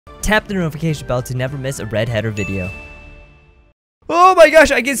tap the notification bell to never miss a RedHatter video. Oh my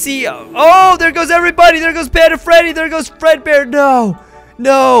gosh, I can see. Oh, there goes everybody. There goes Panda Freddy. There goes Fredbear. No,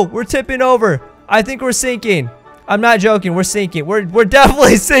 no, we're tipping over. I think we're sinking. I'm not joking. We're sinking. We're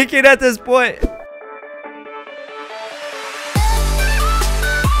definitely sinking at this point.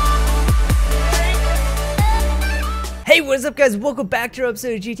 Hey, what is up, guys? Welcome back to our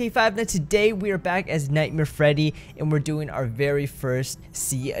episode of GTA 5. Now, today we are back as Nightmare Freddy, and we're doing our very first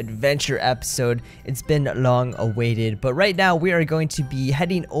sea adventure episode. It's been long awaited, but right now we are going to be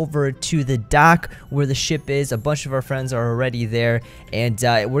heading over to the dock where the ship is. A bunch of our friends are already there, and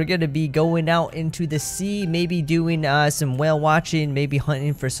we're going to be going out into the sea, maybe doing some whale watching, maybe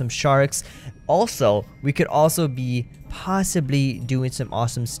hunting for some sharks. Also, we could also be possibly doing some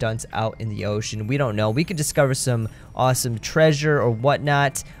awesome stunts out in the ocean. We don't know. We could discover some awesome treasure or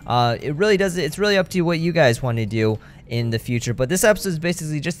whatnot. It's really up to what you guys want to do in the future, but this episode is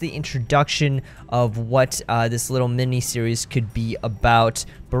basically just the introduction of what this little mini series could be about.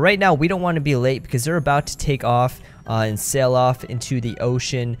 But right now we don't want to be late because they're about to take off and sail off into the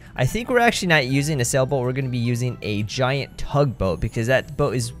ocean. I think we're actually not using a sailboat. We're going to be using a giant tugboat because that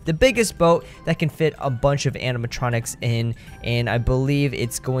boat is the biggest boat that can fit a bunch of animatronics in, and I believe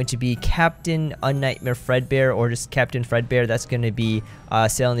it's going to be Captain Unnightmare Fredbear, or just Captain Fredbear, that's going to be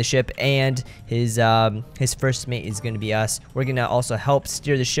sailing the ship, and his first mate is going to be us. We're going to also help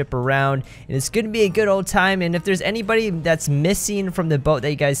steer the ship around, and it's going to be a good old time. And if there's anybody that's missing from the boat that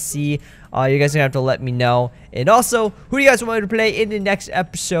you guys see, you guys are gonna have to let me know. And also, who do you guys want me to play in the next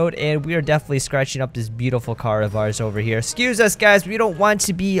episode? And we are definitely scratching up this beautiful car of ours over here. Excuse us, guys, we don't want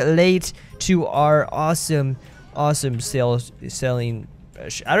to be late to our awesome sailing.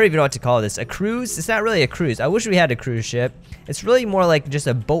 I don't even know what to call this. A cruise? It's not really a cruise. I wish we had a cruise ship. It's really more like just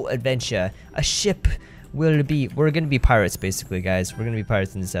a boat adventure. A ship will be. We're gonna be pirates, basically, guys. We're gonna be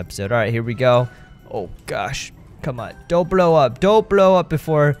pirates in this episode. All right, here we go. Oh gosh, come on! Don't blow up! Don't blow up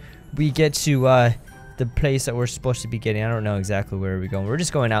before we get to the place that we're supposed to be getting. I don't know exactly where we're going. We're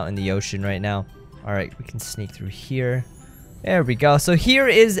just going out in the ocean right now. All right, we can sneak through here. There we go. So here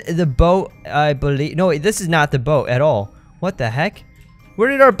is the boat, I believe. No, this is not the boat at all. What the heck? Where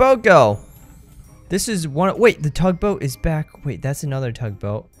did our boat go? This is one. Wait, the tugboat is back. Wait, that's another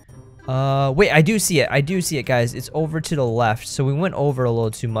tugboat. Wait, I do see it. I do see it, guys. It's over to the left. So we went over a little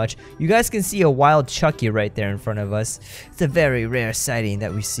too much. You guys can see a wild Chucky right there in front of us. It's a very rare sighting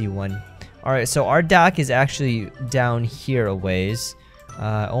that we see one. All right, so our dock is actually down here a ways.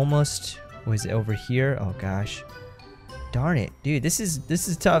 Almost. Was it over here? Oh gosh. Darn it, dude. This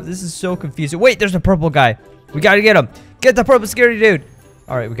is tough. This is so confusing. Wait, there's a purple guy. We gotta get him. Get the purple scary dude.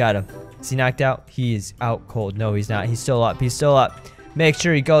 All right, we got him. Is he knocked out? He is out cold. No, he's not. He's still up. He's still up. Make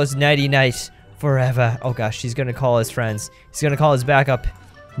sure he goes nighty-night forever. Oh gosh, he's gonna call his friends. He's gonna call his backup.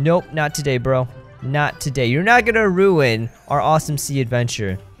 Nope, not today, bro. Not today. You're not gonna ruin our awesome sea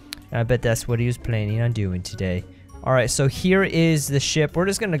adventure. And I bet that's what he was planning on doing today. Alright, so here is the ship. We're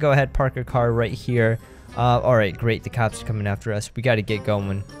just gonna go ahead, park our car right here. Alright, great. The cops are coming after us. We gotta get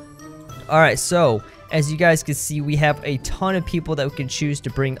going. Alright, so as you guys can see, we have a ton of people that we can choose to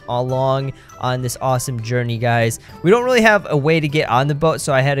bring along on this awesome journey, guys. We don't really have a way to get on the boat,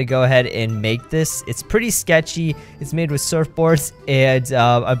 so I had to go ahead and make this. It's pretty sketchy. It's made with surfboards, and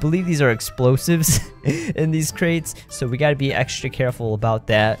I believe these are explosives in these crates, so we got to be extra careful about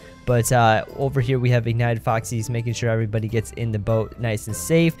that. But over here we have Ignited Foxy's making sure everybody gets in the boat nice and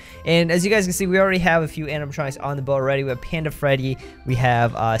safe. And as you guys can see, we already have a few animatronics on the boat already. We have Panda Freddy, we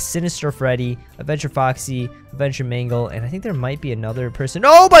have Sinister Freddy, Adventure Foxy, Adventure Mangle, and I think there might be another person.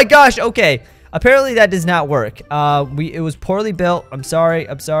 Oh my gosh, okay. Apparently that does not work. It was poorly built. I'm sorry.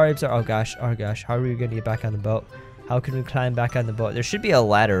 Oh gosh. How are we gonna get back on the boat? How can we climb back on the boat? There should be a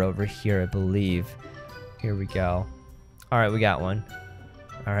ladder over here, I believe. Here we go. All right, we got one.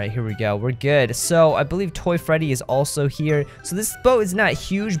 Alright, here we go. We're good. So, I believe Toy Freddy is also here. So, this boat is not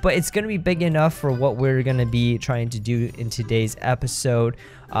huge, but it's going to be big enough for what we're going to be trying to do in today's episode.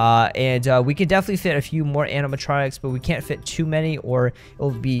 We can definitely fit a few more animatronics, but we can't fit too many or it'll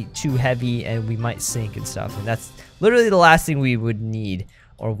be too heavy and we might sink and stuff. And that's literally the last thing we would need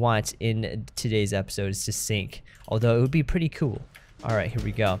or want in today's episode is to sink. Although, it would be pretty cool. Alright, here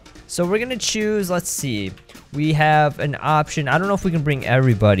we go. So we're gonna choose, let's see. We have an option. I don't know if we can bring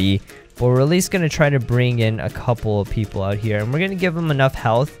everybody, but we're at least gonna try to bring in a couple of people out here. And we're gonna give them enough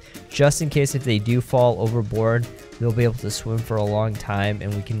health, just in case if they do fall overboard, they'll be able to swim for a long time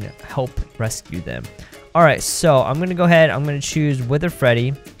and we can help rescue them. Alright, so I'm gonna go ahead, I'm gonna choose Wither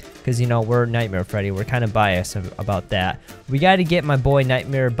Freddy. Because, you know, we're Nightmare Freddy. We're kind of biased about that. We gotta get my boy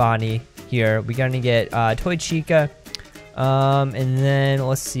Nightmare Bonnie here. We gotta get Toy Chica. And then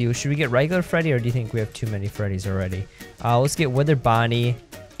let's see. Should we get regular Freddy, or do you think we have too many Freddys already? Let's get Wither Bonnie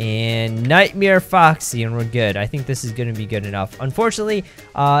and Nightmare Foxy, and we're good. I think this is going to be good enough. Unfortunately,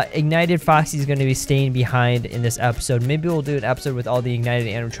 Ignited Foxy is going to be staying behind in this episode. Maybe we'll do an episode with all the Ignited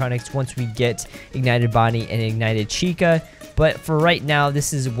animatronics once we get Ignited Bonnie and Ignited Chica. But for right now,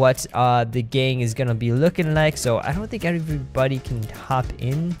 this is what the gang is going to be looking like. So I don't think everybody can hop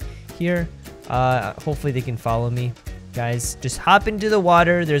in here. Hopefully they can follow me. Guys, just hop into the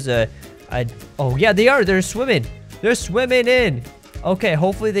water. There's oh yeah, they are. They're swimming. They're swimming in. Okay,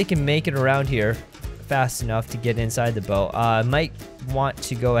 hopefully they can make it around here fast enough to get inside the boat. Might want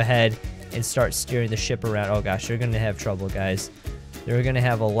to go ahead and start steering the ship around. Oh gosh, they're gonna have trouble, guys. They're gonna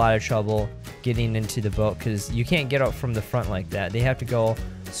have a lot of trouble getting into the boat because you can't get out from the front like that. They have to go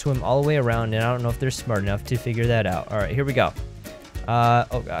swim all the way around, and I don't know if they're smart enough to figure that out. All right, here we go.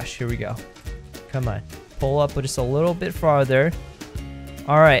 Oh gosh, here we go. Come on, pull up just a little bit farther.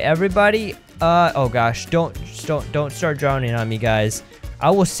 All right, everybody. Oh gosh, don't start drowning on me, guys. I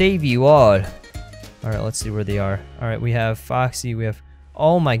will save you all. All right, let's see where they are. All right, we have Foxy. We have.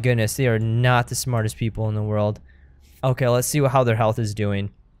 Oh my goodness, they are not the smartest people in the world. Okay, let's see how their health is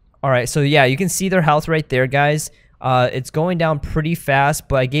doing. All right, so yeah, you can see their health right there, guys. It's going down pretty fast,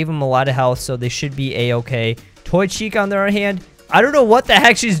 but I gave them a lot of health, so they should be a-okay. Toy Chica, on the other hand, I don't know what the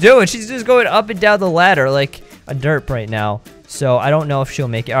heck she's doing. She's just going up and down the ladder like a derp right now. So I don't know if she'll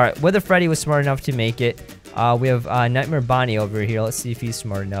make it. All right, Wither Freddy was smart enough to make it. We have Nightmare Bonnie over here. Let's see if he's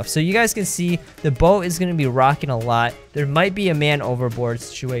smart enough. So you guys can see the boat is going to be rocking a lot. There might be a man overboard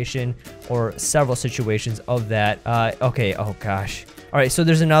situation or several situations of that. Okay, oh gosh. All right, so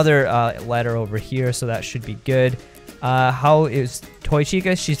there's another ladder over here, so that should be good. How is Toy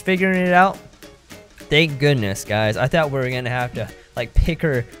Chica? She's figuring it out. Thank goodness, guys. I thought we were going to have to like pick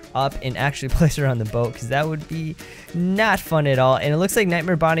her up and actually place her on the boat, because that would be not fun at all. And it looks like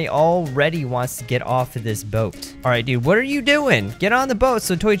Nightmare Bonnie already wants to get off of this boat. All right, dude, what are you doing? Get on the boat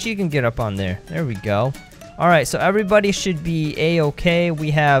so Toy Chica can get up on there. There we go. All right, so everybody should be a-okay.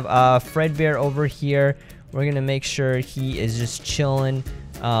 We have Fredbear over here. We're gonna make sure he is just chilling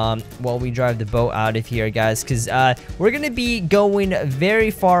while we drive the boat out of here, guys, because we're gonna be going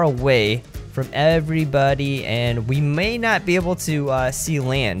very far away from everybody, and we may not be able to see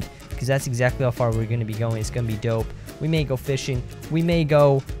land, because that's exactly how far we're going to be going. It's going to be dope. We may go fishing. We may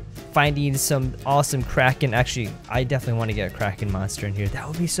go finding some awesome Kraken. Actually, I definitely want to get a Kraken monster in here. That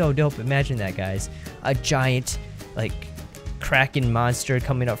would be so dope. Imagine that, guys. A giant, like, Kraken monster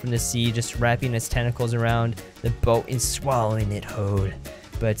coming up from the sea, just wrapping its tentacles around the boat and swallowing it whole.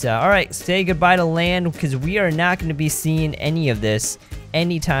 But, alright, say goodbye to land, because we are not going to be seeing any of this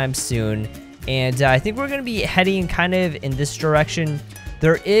anytime soon. And I think we're going to be heading kind of in this direction.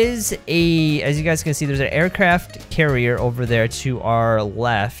 There is as you guys can see, there's an aircraft carrier over there to our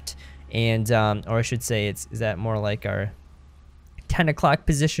left. And, or I should say, is that more like our 10 o'clock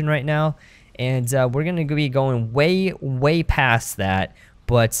position right now? And we're going to be going way past that.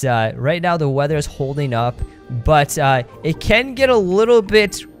 But right now the weather is holding up, but it can get a little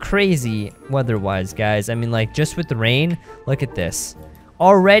bit crazy weather-wise, guys. I mean, like, just with the rain, look at this.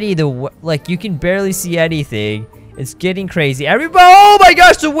 Already, like, you can barely see anything. It's getting crazy. Everybody, oh my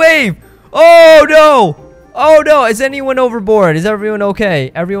gosh, the wave! Oh no! Oh no, is anyone overboard? Is everyone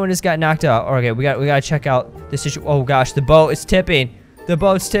okay? Everyone just got knocked out. Okay, we gotta check out this issue. Oh gosh, the boat is tipping. The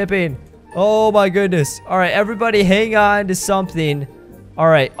boat's tipping. Oh my goodness. All right, everybody hang on to something. All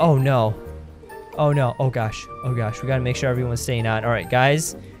right, oh no. Oh no, oh gosh. Oh gosh, we gotta make sure everyone's staying on. All right,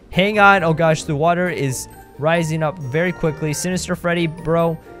 guys, hang on. Oh gosh, the water is rising up very quickly. Sinister Freddy,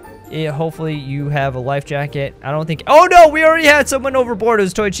 bro, hopefully you have a life jacket. I don't think. Oh no, we already had someone overboard. It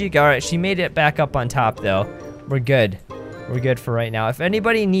was Toy Chica. All right, she made it back up on top though. We're good. We're good for right now. If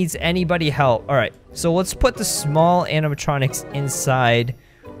anybody needs help. All right, so let's put the small animatronics inside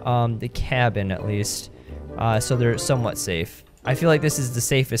the cabin at least, so they're somewhat safe. I feel like this is the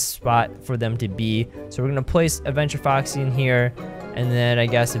safest spot for them to be. So we're gonna place Adventure Foxy in here, and then I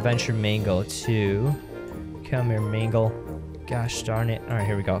guess Adventure Mango too. Come here, Mangle. Gosh darn it. All right,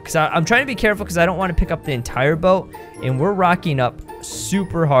 here we go. Because I'm trying to be careful because I don't want to pick up the entire boat. And we're rocking up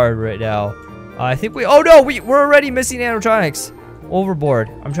super hard right now. I think oh no, we're already missing animatronics. Overboard.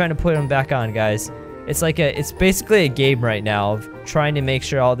 I'm trying to put them back on, guys. It's basically a game right now of trying to make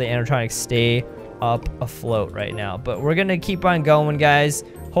sure all the animatronics stay up afloat right now. But we're going to keep on going, guys.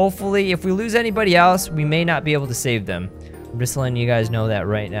 Hopefully, if we lose anybody else, we may not be able to save them. I'm just letting you guys know that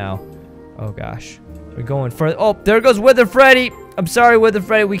right now. Oh gosh. We're going further. Oh, there goes Wither Freddy. I'm sorry, Wither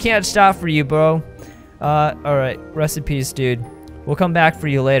Freddy. We can't stop for you, bro. Alright. Rest in peace, dude. We'll come back for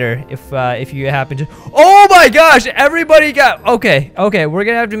you later if you happen to. Oh my gosh! Everybody got. Okay. We're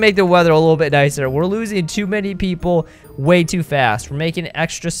gonna have to make the weather a little bit nicer. We're losing too many people way too fast. We're making it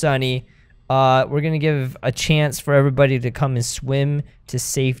extra sunny. We're gonna give a chance for everybody to come and swim to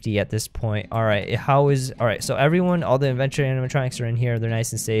safety at this point. All right. All right. So everyone, all the adventure animatronics are in here. They're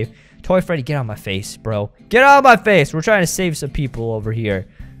nice and safe. Toy Freddy, get out of my face, bro. Get out of my face. We're trying to save some people over here.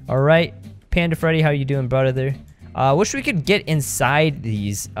 All right. Panda Freddy, how you doing, brother? Wish we could get inside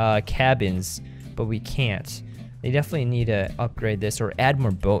these cabins, but we can't. They definitely need to upgrade this or add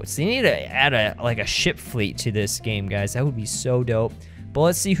more boats. They need to add a ship fleet to this game, guys. That would be so dope. But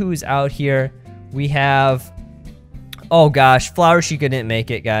let's see who's out here. We have, oh gosh, Flower Chica didn't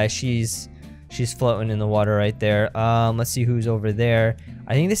make it, guys. She's floating in the water right there. Let's see who's over there.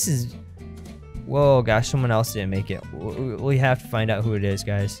 I think this is, whoa, gosh, someone else didn't make it. We have to find out who it is,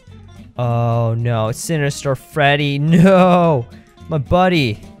 guys. Oh no, it's Sinister Freddy. No, my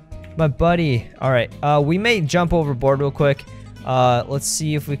buddy. All right, we may jump overboard real quick. Let's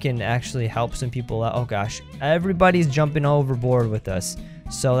see if we can actually help some people out. Oh gosh, everybody's jumping overboard with us,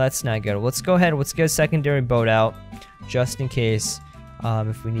 so that's not good. Let's go ahead. Let's get a secondary boat out just in case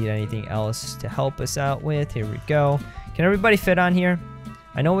if we need anything else to help us out with. Here we go. Can everybody fit on here?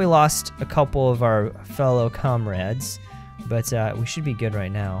 I know we lost a couple of our fellow comrades, but we should be good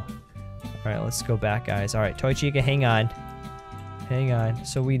right now. All right, let's go back, guys. All right, Toy Chica, hang on.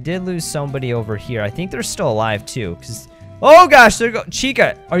 So we did lose somebody over here. I think they're still alive too. Oh gosh, there go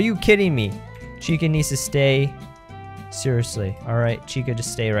Chica. Are you kidding me? Chica needs to stay. Seriously. All right, Chica,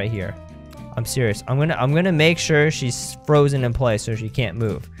 just stay right here. I'm serious. I'm gonna make sure she's frozen in place so she can't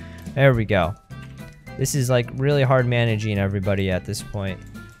move. There we go. This is like really hard managing everybody at this point.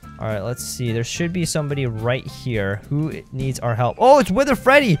 All right, let's see. There should be somebody right here who needs our help. Oh, it's Wither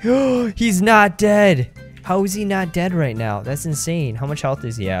Freddy. He's not dead. How is he not dead right now? That's insane. How much health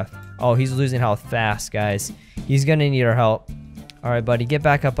does he have? Oh, he's losing health fast, guys. He's gonna need our help. All right, buddy, get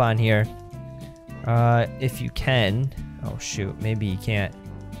back up on here. If you can. Oh shoot, maybe you can't.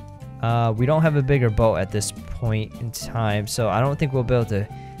 We don't have a bigger boat at this point in time, so I don't think we'll be able to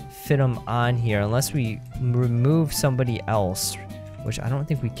fit him on here unless we remove somebody else, which I don't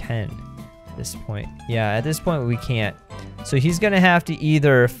think we can at this point. Yeah, at this point we can't. So he's gonna have to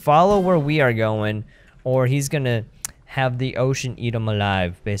either follow where we are going, or he's gonna have the ocean eat him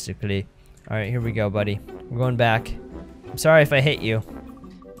alive, basically. All right, here we go, buddy. We're going back. I'm sorry if I hit you.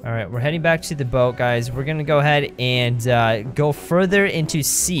 All right, we're heading back to the boat, guys. We're gonna go ahead and go further into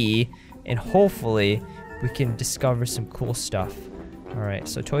sea, and hopefully we can discover some cool stuff. All right,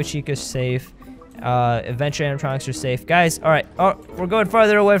 so Toy Chica's safe. Adventure animatronics are safe, guys. All right, oh, we're going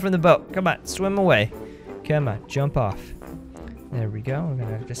farther away from the boat. Come on, swim away. Come on, jump off. There we go. We're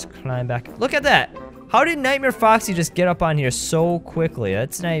gonna just climb back. Look at that. How did Nightmare Foxy just get up on here so quickly?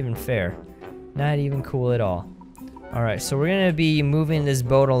 That's not even fair. Not even cool at all. All right, so we're gonna be moving this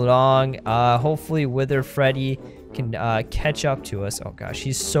boat along. Hopefully Wither Freddy can catch up to us. Oh gosh,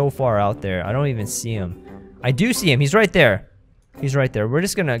 he's so far out there. I don't even see him. I do see him. He's right there. He's right there. We're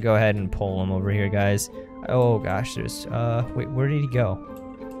just gonna go ahead and pull him over here, guys. Oh gosh, there's wait, where did he go?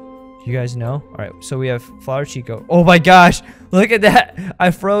 You guys know? All right, so we have Flower Chica. Oh my gosh, look at that.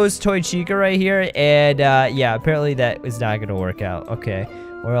 I froze Toy Chica right here, and yeah, apparently that is not gonna work out. Okay,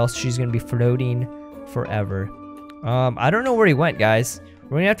 or else she's gonna be floating forever. I don't know where he went, guys.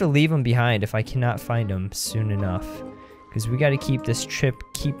 We're gonna have to leave him behind if I cannot find him soon enough, because we gotta keep this trip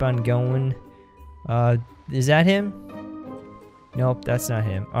keep on going. Is that him? Nope, that's not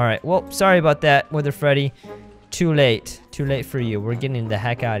him. All right, well, sorry about that, Wither Freddy. Too late for you. We're getting the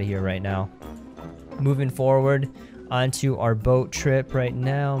heck out of here right now. Moving forward onto our boat trip right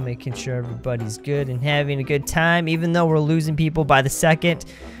now, making sure everybody's good and having a good time, even though we're losing people by the second.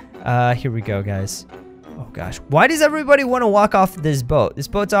 Here we go, guys. Oh gosh, why does everybody want to walk off this boat? This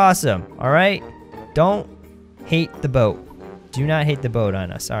boat's awesome. All right, don't hate the boat. Do not hate the boat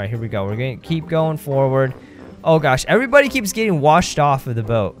on us. All right, here we go. We're gonna keep going forward. Oh gosh, everybody keeps getting washed off of the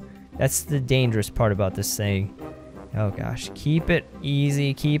boat. That's the dangerous part about this thing. Oh gosh, keep it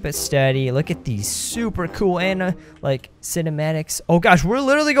easy, keep it steady. Look at these super cool like cinematics. Oh gosh, we're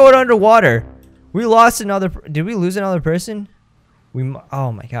literally going underwater. We lost another. Did we lose another person?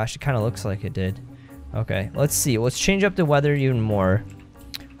 Oh my gosh, it kind of looks like it did. Okay, let's see. Let's change up the weather even more.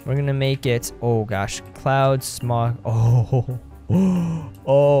 We're gonna make it. Oh gosh, clouds, smog. Oh,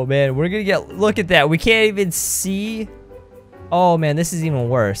 oh man, we're gonna get. Look at that. We can't even see. Oh man, this is even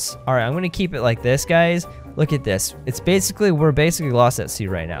worse. All right, I'm gonna keep it like this, guys. Look at this. We're basically lost at sea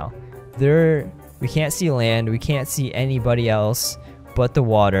right now. We can't see land. We can't see anybody else but the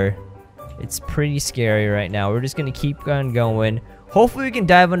water. It's pretty scary right now. We're just gonna keep on going. Hopefully we can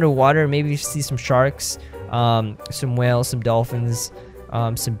dive underwater, maybe see some sharks, some whales, some dolphins,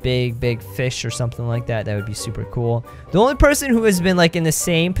 some big fish or something like that. That would be super cool. The only person who has been like in the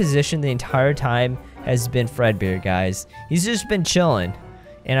same position the entire time has been Fredbeard, guys. He's just been chilling,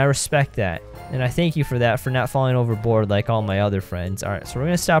 and I respect that, and I thank you for that, for not falling overboard like all my other friends. All right, so we're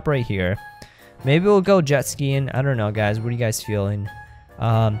gonna stop right here. Maybe we'll go jet skiing. I don't know, guys. What are you guys feeling?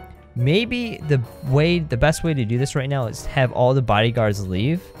 Maybe the best way to do this right now is have all the bodyguards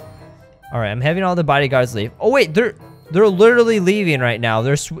leave. All right, I'm having all the bodyguards leave. Oh wait, they're literally leaving right now.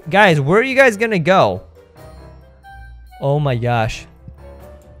 Guys, where are you guys gonna go? Oh my gosh.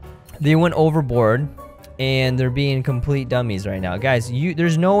 They went overboard, and they're being complete dummies right now. Guys,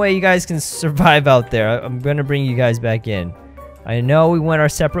 there's no way you guys can survive out there. I'm gonna bring you guys back in. I know we went our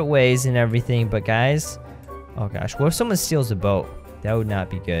separate ways and everything, but guys, oh gosh, what if someone steals the boat? That would not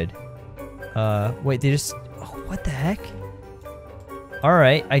be good. Wait, they just, oh, what the heck? All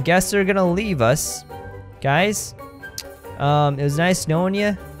right, I guess they're gonna leave us. Guys, it was nice knowing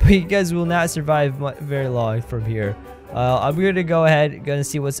you, but you guys will not survive very long from here. I'm gonna go ahead, gonna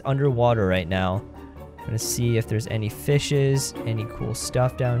see what's underwater right now. I'm gonna see if there's any fishes, any cool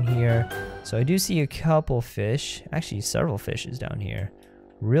stuff down here. So I do see a couple fish, actually several fishes down here.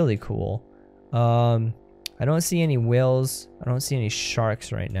 Really cool. I don't see any whales. I don't see any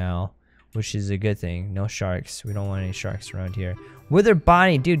sharks right now, which is a good thing. No sharks. We don't want any sharks around here. Wither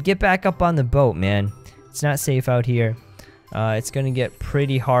Bonnie, dude, get back up on the boat, man. It's not safe out here. It's gonna get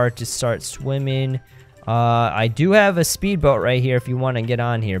pretty hard to start swimming. I do have a speedboat right here if you want to get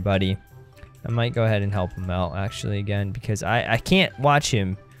on here, buddy. I might go ahead and help him out, actually, again, because I can't watch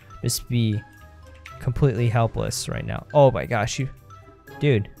him just be completely helpless right now. Oh my gosh,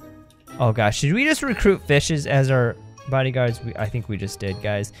 dude. Oh gosh, should we just recruit fishes as our bodyguards? I think we just did,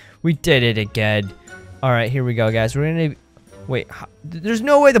 guys. We did it again. All right, here we go, guys. We're gonna wait. There's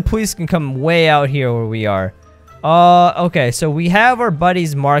no way the police can come way out here where we are. Okay, so we have our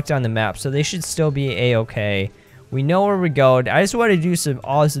buddies marked on the map, so they should still be a-okay. We know where we're going. I just want to do some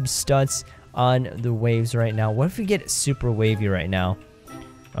awesome stunts on the waves right now. What if we get super wavy right now?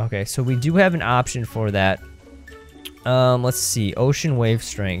 Okay, so we do have an option for that. Let's see. Ocean wave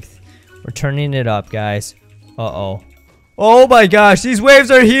strength. We're turning it up, guys. Uh-oh. Oh my gosh, these waves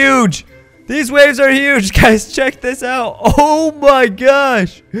are huge! These waves are huge, guys. Check this out. Oh my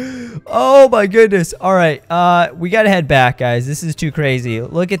gosh. Oh my goodness. All right, we gotta head back, guys. This is too crazy.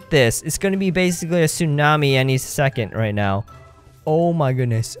 Look at this. It's gonna be basically a tsunami any second right now. Oh my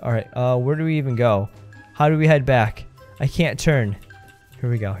goodness. All right, where do we even go? How do we head back? I can't turn. Here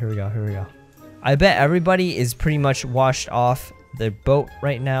we go. Here we go. Here we go. I bet everybody is pretty much washed off the boat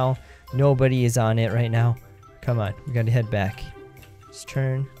right now. Nobody is on it right now. Come on, we gotta head back. Just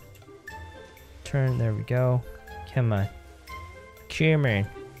turn. Turn, there we go. Come on. Come on.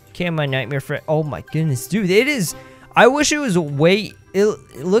 Come on, Nightmare Fred. Oh my goodness, dude, it is. I wish it was way. It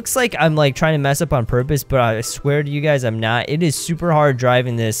looks like I'm like trying to mess up on purpose, but I swear to you guys, I'm not. It is super hard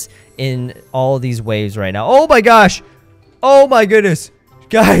driving this in all of these waves right now. Oh my gosh. Oh my goodness.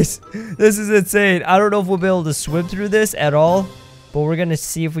 Guys, this is insane. I don't know if we'll be able to swim through this at all, but we're going to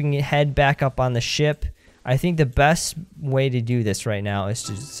see if we can head back up on the ship. I think the best way to do this right now is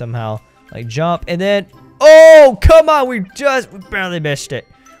to somehow like jump and then, oh, come on. We barely missed it.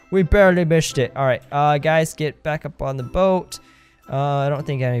 We barely missed it. All right, guys, get back up on the boat. I don't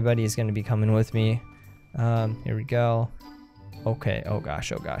think anybody is going to be coming with me. Here we go. Okay. Oh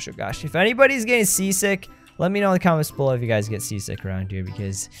gosh. Oh gosh. Oh gosh. If anybody's getting seasick, let me know in the comments below if you guys get seasick around here,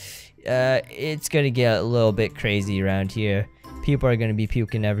 because it's going to get a little bit crazy around here. People are going to be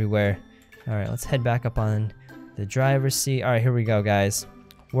puking everywhere. All right, let's head back up on the driver's seat. All right, here we go, guys.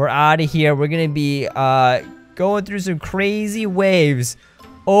 We're out of here. We're going to be going through some crazy waves.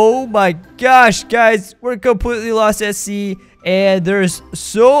 Oh my gosh, guys. We're completely lost at sea. And there's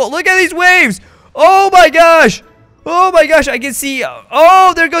look at these waves. Oh my gosh. Oh my gosh, I can see.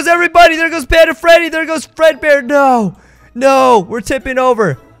 Oh, there goes everybody. There goes Panda Freddy. There goes Fredbear. No. No, we're tipping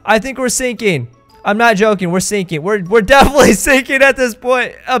over. I think we're sinking. I'm not joking. We're sinking. We're definitely sinking at this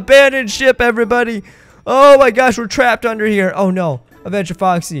point. Abandoned ship, everybody. Oh my gosh, we're trapped under here. Oh no. Adventure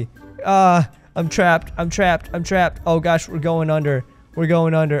Foxy. I'm trapped. I'm trapped. I'm trapped. Oh gosh, we're going under. We're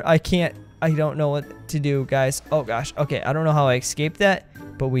going under. I don't know what to do, guys. Oh gosh. Okay, I don't know how I escaped that,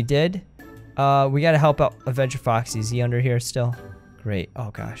 but we did. We gotta help out Adventure Foxy. Is he under here still? Great. Oh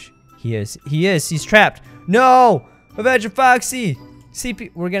gosh. He is. He is. He's trapped. No! Adventure Foxy!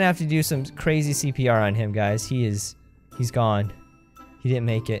 We're gonna have to do some crazy CPR on him, guys. He's gone. He didn't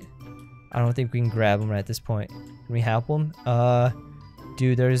make it. I don't think we can grab him right at this point. Can we help him?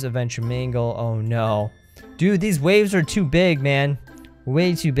 Dude, there's Adventure Mangle. Oh no. Dude, these waves are too big, man.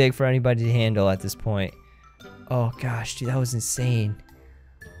 Way too big for anybody to handle at this point. Oh gosh, dude, that was insane.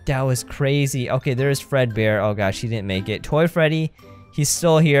 That was crazy. Okay, there's Fredbear. Oh gosh, he didn't make it. Toy Freddy, he's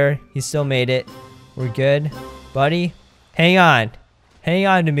still here. He still made it. We're good. Buddy, hang on. Hang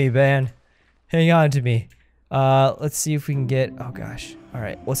on to me, man. Hang on to me. Let's see if we can get... Oh gosh.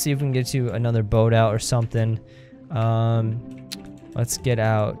 Alright, let's see if we can get to another boat out or something. Let's get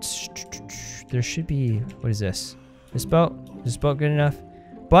out. There should be... What is this? This boat? Is this boat good enough?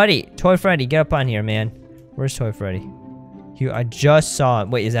 Buddy, Toy Freddy, get up on here, man. Where's Toy Freddy? I just saw him.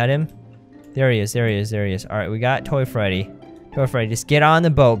 Wait, is that him? There he is, there he is, there he is. Alright, we got Toy Freddy. Toy Freddy, just get on the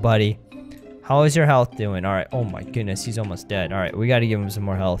boat, buddy. How is your health doing? Alright, oh my goodness, he's almost dead. Alright, we gotta give him some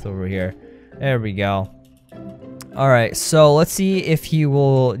more health over here. There we go. Alright, so let's see if he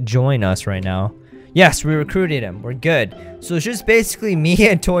will join us right now. Yes, we recruited him. We're good. So it's just basically me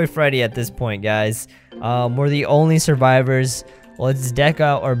and Toy Freddy at this point, guys. We're the only survivors. Let's deck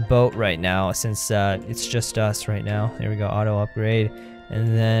out our boat right now since it's just us right now. There we go, auto upgrade.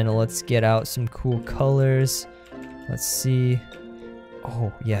 And then let's get out some cool colors. Let's see.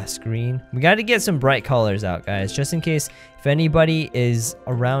 Oh, yes, green. We got to get some bright colors out, guys, just in case if anybody is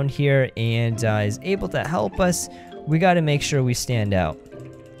around here and is able to help us, we got to make sure we stand out.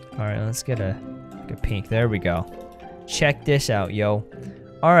 All right, let's get a pink. There we go. Check this out, yo.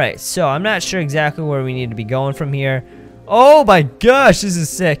 All right, so I'm not sure exactly where we need to be going from here. Oh my gosh, this is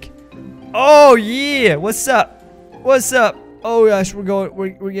sick. Oh yeah, what's up? What's up? Oh gosh,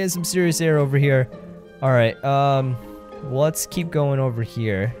 we're getting some serious air over here. All right, let's keep going over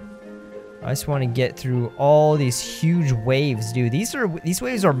here. I just want to get through all these huge waves, dude. These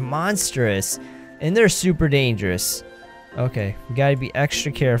waves are monstrous, and they're super dangerous. Okay, we gotta be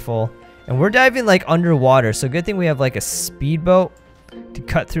extra careful, and we're diving like underwater. So good thing we have like a speedboat to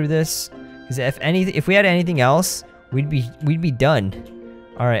cut through this. Because if we had anything else, we'd be done.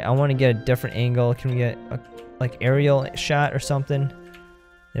 All right, I want to get a different angle. Can we get a like aerial shot or something?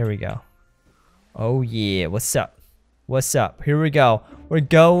 There we go. Oh yeah, what's up? What's up? Here we go. We're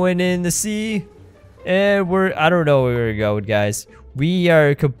going in the sea, and I don't know where we're going, guys. We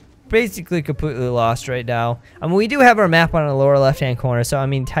are basically completely lost right now. I mean, we do have our map on the lower left-hand corner, so I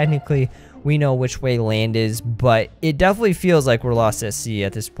mean, technically, we know which way land is, but it definitely feels like we're lost at sea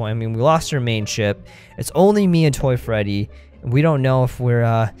at this point. I mean, we lost our main ship. It's only me and Toy Freddy, and we don't know if we're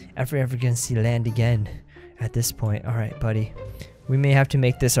ever gonna see land again at this point. All right, buddy. We may have to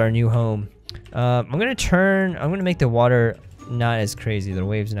make this our new home. I'm gonna make the water not as crazy, the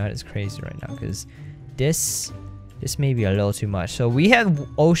waves not as crazy right now, because this may be a little too much. So we have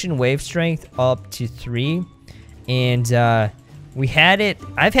ocean wave strength up to 3, and I've had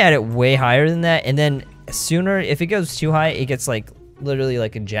it way higher than that, and then sooner, if it goes too high, it gets like literally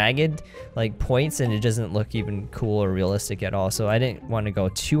like a jagged like points, and it doesn't look even cool or realistic at all. So I didn't want to go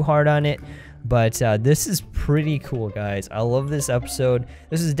too hard on it, but this is pretty cool, guys. I love this episode.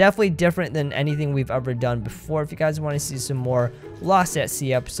 This is definitely different than anything we've ever done before. If you guys want to see some more Lost at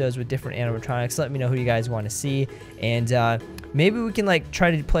Sea episodes with different animatronics, let me know who you guys want to see, and maybe we can like try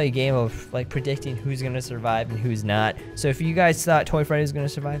to play a game of like predicting who's gonna survive and who's not. So if you guys thought Toy Freddy was gonna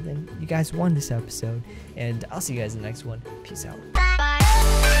survive, then you guys won this episode, and I'll see you guys in the next one. Peace out.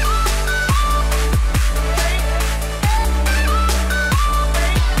 Bye.